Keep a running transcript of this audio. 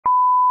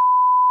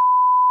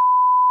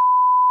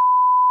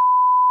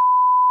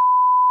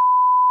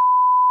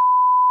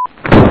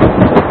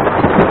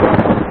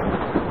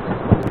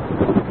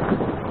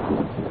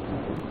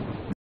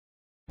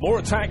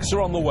attacks are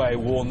on the way,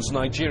 warns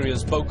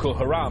Nigeria's Boko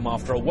Haram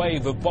after a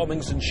wave of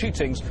bombings and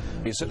shootings.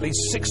 It's at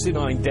least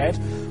 69 dead,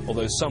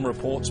 although some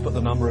reports put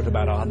the number at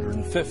about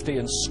 150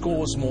 and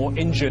scores more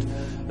injured,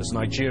 as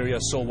Nigeria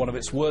saw one of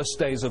its worst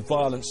days of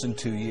violence in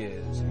 2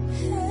 years.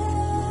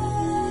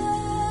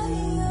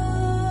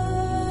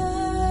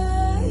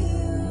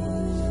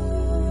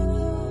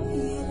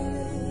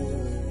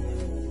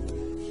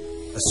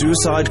 A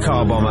suicide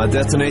car bomber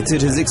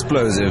detonated his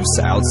explosives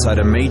outside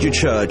a major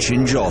church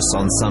in Jos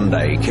on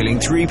Sunday, killing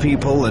 3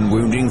 people and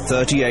wounding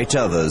 38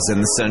 others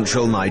in the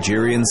central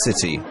Nigerian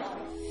city.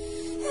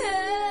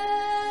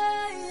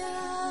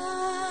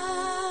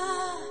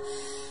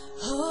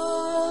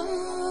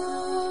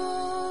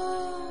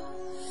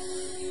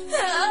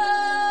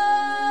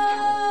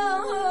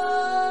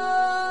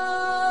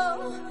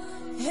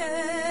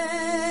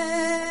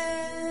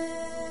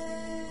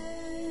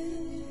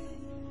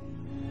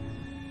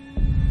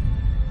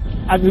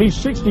 At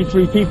least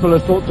 63 people are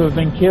thought to have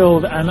been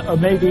killed and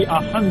maybe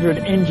 100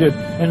 injured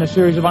in a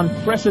series of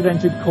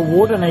unprecedented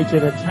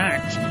coordinated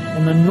attacks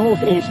in the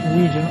northeast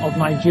region of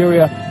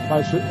Nigeria by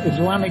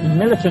Islamic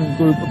militant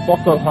group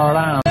Boko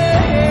Haram.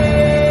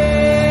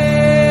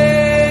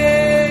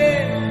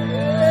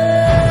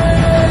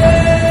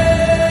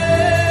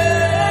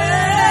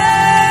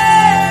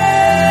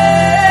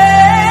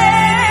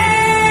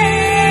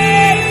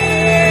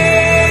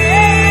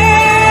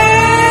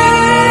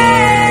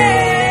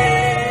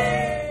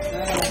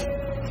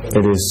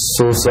 It is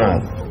so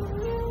sad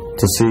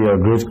to see a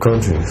great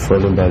country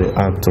fallen by the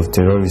act of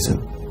terrorism.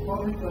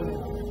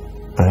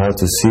 I have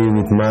to see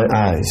with my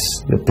eyes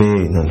the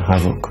pain and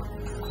havoc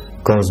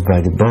caused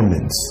by the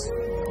bombings,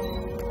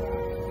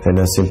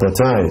 and I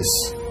sympathize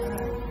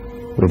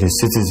with the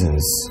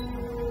citizens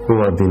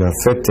who have been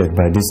affected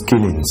by these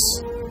killings.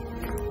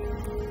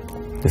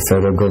 The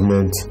federal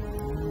government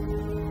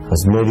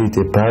has made it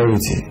a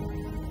priority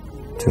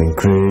to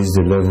increase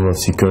the level of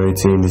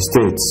security in the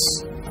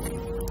states,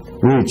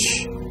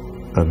 which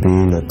are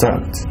being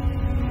attacked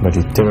by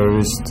the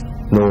terrorists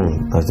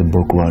known as the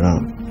Boko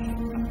Haram.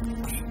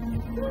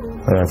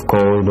 I have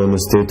called on a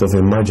state of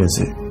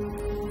emergency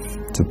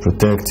to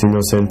protect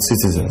innocent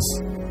citizens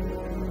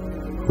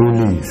who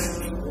live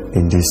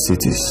in these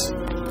cities.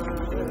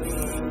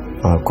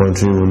 Our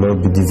country will not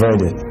be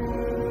divided.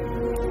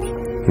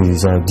 It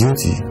is our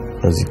duty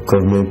as the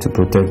government to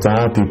protect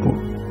our people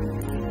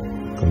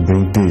and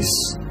bring peace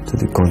to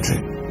the country.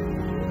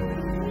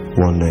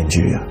 One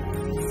Nigeria.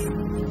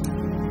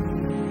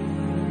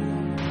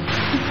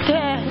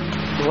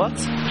 What?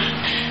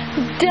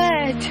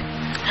 Dead.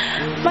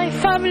 My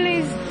family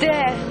is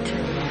dead.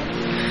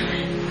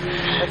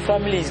 My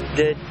family is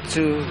dead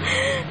too.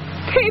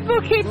 People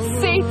keep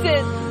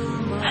sitting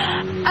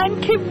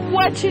and keep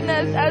watching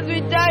us as we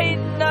die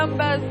in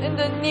numbers in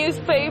the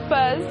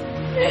newspapers.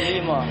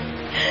 Halima.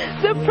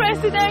 The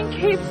president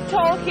keeps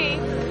talking,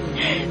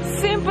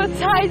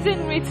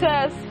 sympathizing with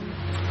us.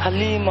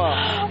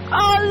 Halima.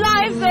 Our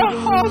lives are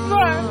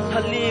over.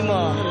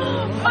 Halima.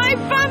 My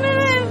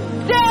family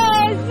is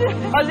dead.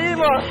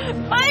 Halima.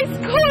 My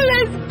school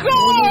is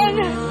gone.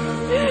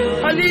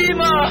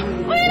 Halima.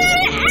 We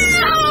need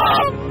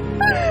help.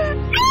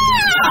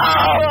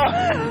 Help.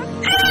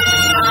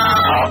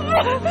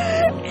 Help.